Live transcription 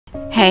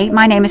Hey,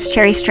 my name is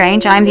Cherry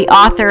Strange. I'm the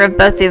author of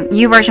both the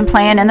YouVersion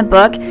plan and the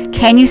book,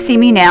 Can You See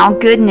Me Now?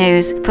 Good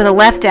News for the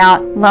Left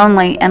Out,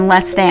 Lonely, and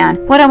Less Than.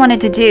 What I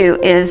wanted to do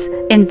is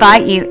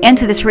invite you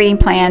into this reading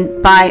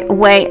plan by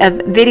way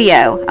of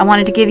video. I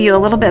wanted to give you a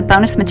little bit of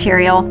bonus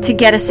material to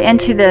get us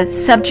into the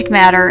subject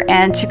matter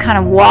and to kind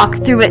of walk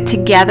through it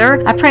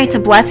together. I pray it's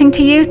a blessing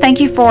to you. Thank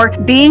you for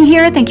being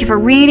here. Thank you for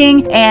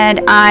reading,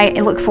 and I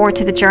look forward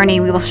to the journey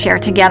we will share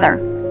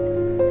together.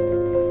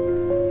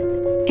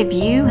 If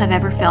you have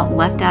ever felt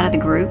left out of the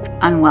group,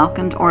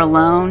 unwelcomed, or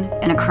alone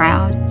in a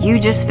crowd, you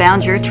just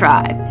found your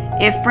tribe.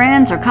 If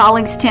friends or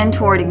colleagues tend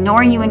toward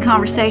ignoring you in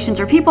conversations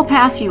or people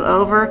pass you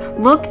over,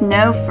 look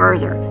no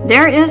further.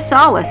 There is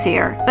solace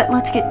here, but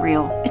let's get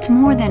real. It's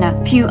more than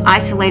a few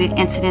isolated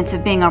incidents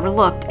of being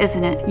overlooked,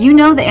 isn't it? You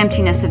know the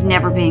emptiness of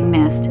never being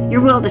missed.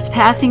 Your world is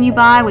passing you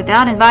by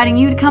without inviting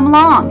you to come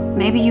along.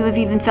 Maybe you have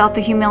even felt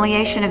the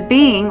humiliation of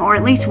being, or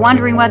at least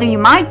wondering whether you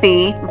might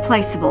be,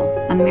 replaceable,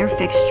 a mere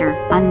fixture,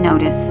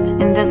 unnoticed,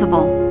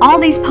 invisible. All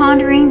these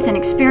ponderings and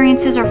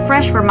experiences are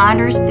fresh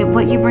reminders that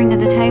what you bring to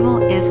the table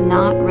is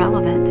not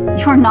relevant.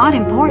 You're not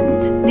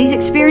important. These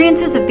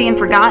experiences of being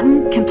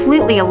forgotten,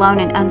 completely alone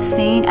and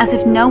unseen, as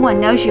if no one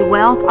knows you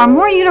well, are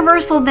more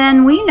universal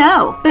than we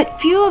know. But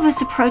few of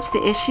us approach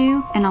the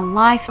issue in a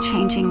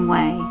life-changing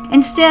way.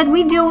 Instead,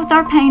 we deal with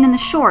our pain in the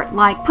short,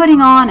 like putting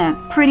on a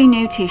pretty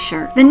new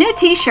t-shirt. The new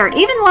t-shirt,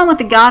 even one with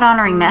the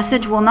God-honoring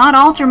message, will not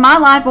alter my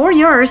life or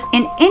yours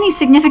in any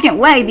significant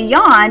way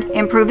beyond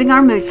improving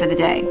our mood for the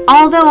day.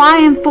 Although I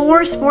am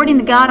for sporting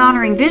the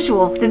God-honoring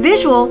visual, the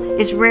visual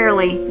is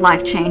rarely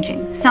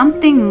life-changing.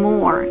 Something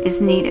more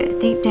is needed.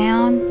 Deep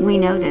down, we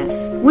know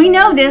this. We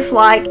know this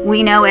like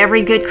we know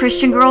every good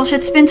Christian girl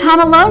should spend time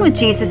alone with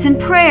Jesus in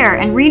prayer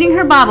and reading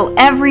her Bible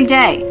every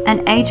day.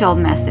 An age-old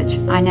message,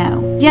 I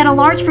know. Yet a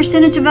large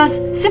percentage of us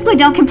simply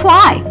don't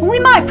comply. We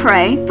might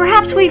pray.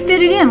 Perhaps we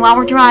fit it in while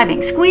we're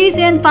driving. Squeeze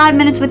in 5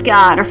 minutes with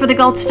God or for the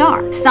gold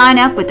star. Sign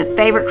up with the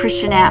favorite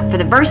Christian app for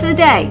the verse of the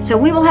day so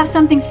we will have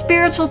something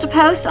spiritual to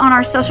post on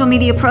our social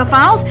media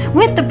profiles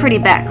with the pretty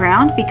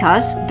background,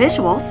 because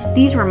visuals,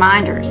 these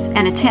reminders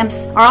and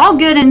attempts are all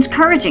good and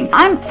encouraging.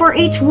 I'm for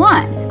each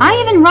one. I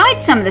even write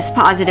some of this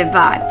positive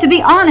vibe. To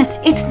be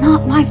honest, it's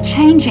not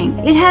life-changing.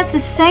 It has the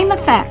same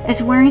effect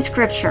as wearing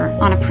scripture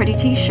on a pretty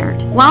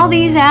t-shirt. While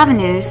these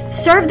avenues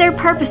serve their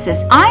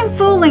purposes, I'm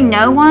fooling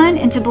no one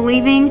into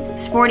believing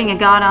sporting a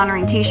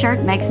God-honoring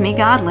t-shirt makes me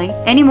godly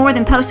any more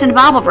than posting a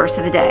Bible verse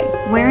of the day.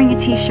 Wearing a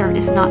t-shirt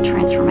is not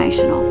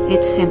transformational.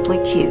 It's simply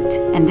cute.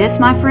 And this,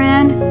 my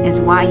friend, is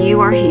why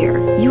you are here.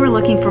 You are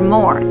looking for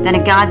more than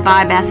a God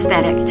vibe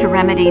aesthetic to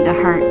remedy the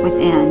hurt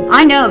within.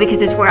 I know,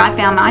 because it's where I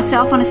found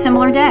myself on a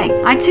similar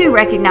day. I too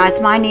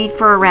recognized my need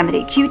for a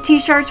remedy. Cute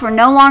t-shirts were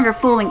no longer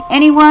fooling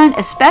anyone,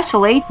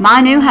 especially my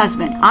new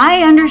husband.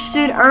 I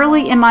understood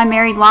early in my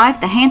married life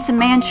the handsome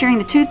man sharing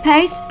the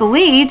toothpaste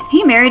believed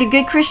he married a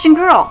good Christian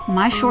girl.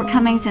 My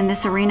shortcomings in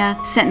this arena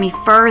sent me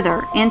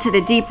further into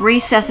the deep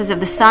recesses of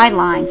the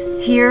sidelines.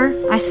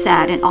 Here I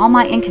sat in all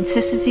my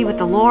inconsistency with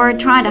the Lord,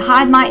 trying to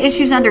hide my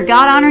issues under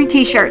God-honoring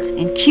t-shirts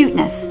and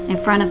cuteness in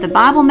front of the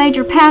Bible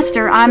major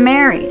pastor I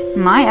married.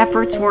 My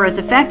efforts were as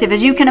effective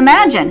as you can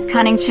imagine.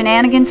 Cunning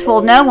shenanigans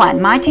fooled no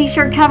one. My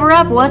t-shirt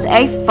cover-up was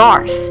a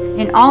farce.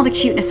 In all the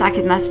cuteness I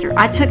could muster,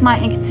 I took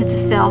my inconsistent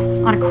self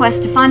on a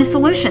quest to find a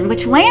solution,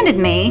 which landed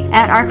me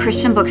at our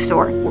Christian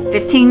bookstore.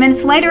 15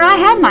 minutes later, I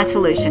had my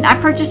solution. I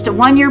purchased a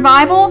 1-year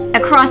Bible.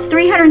 Across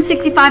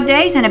 365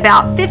 days in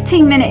about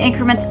 15-minute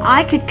increments,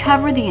 I could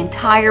cover the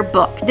entire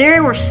book.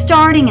 There were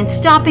starting and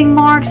stopping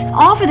marks,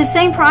 all for the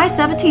same price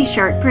of a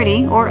t-shirt,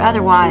 pretty or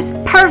otherwise.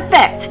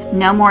 Perfect!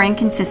 No more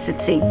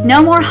inconsistency.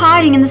 No more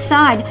hiding in the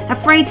side,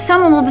 afraid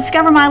someone will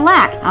discover my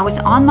lack. I was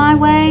on my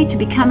way to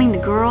becoming the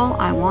girl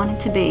I wanted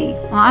to be.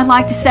 Well, I'd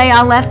like to say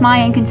I left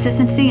my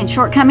inconsistency and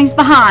shortcomings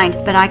behind,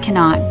 but I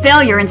cannot.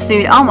 Failure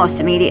ensued almost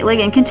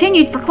immediately and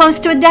continued for close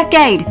to a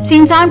decade.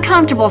 Seems I'm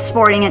comfortable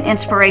sporting an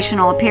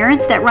inspirational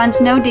appearance that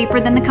runs no deeper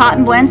than the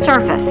cotton blend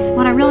surface.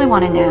 What I really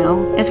want to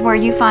know is where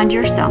you find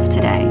yourself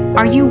today.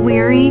 Are you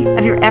weary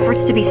of your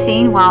efforts to be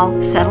seen while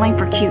settling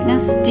for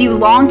cuteness? Do you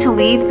long to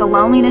leave the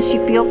loneliness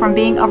you feel from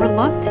being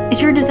overlooked?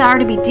 Is your desire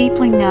to be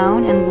deeply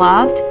known and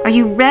loved? Are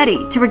you ready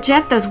to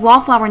reject those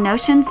wallflower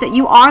notions that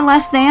you are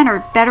less than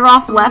or better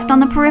off left on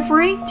the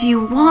periphery? Do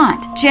you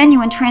want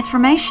genuine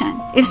transformation?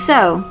 If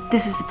so,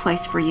 this is the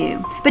place for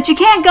you. But you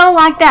can't go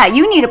like that.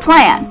 You need a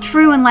plan.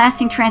 True and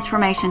lasting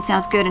transformation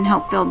sounds good and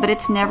hope-filled, but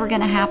it's never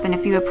going to happen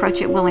if you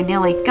approach it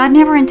willy-nilly. God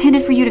never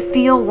intended for you to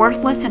feel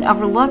worthless and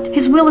overlooked.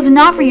 His will is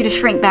not for you to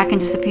shrink back and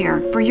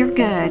disappear. For your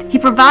good. He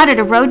provided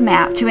a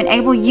roadmap to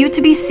enable you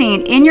to be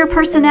seen in your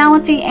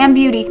personality and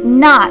beauty,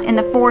 not in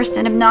the forced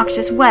and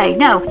obnoxious way.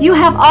 No, you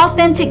have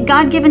authentic,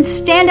 God-given,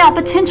 standout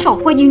potential.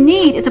 What you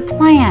need is a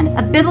plan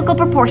of biblical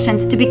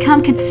proportions to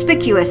become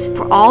conspicuous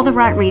for all the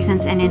right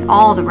reasons and in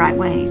all the right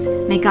ways.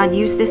 May God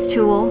use this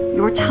tool,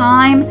 your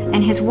time,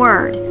 and His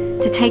Word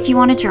to take you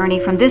on a journey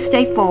from this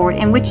day forward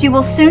in which you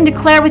will soon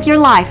declare with your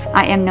life,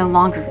 I am no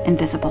longer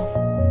invisible.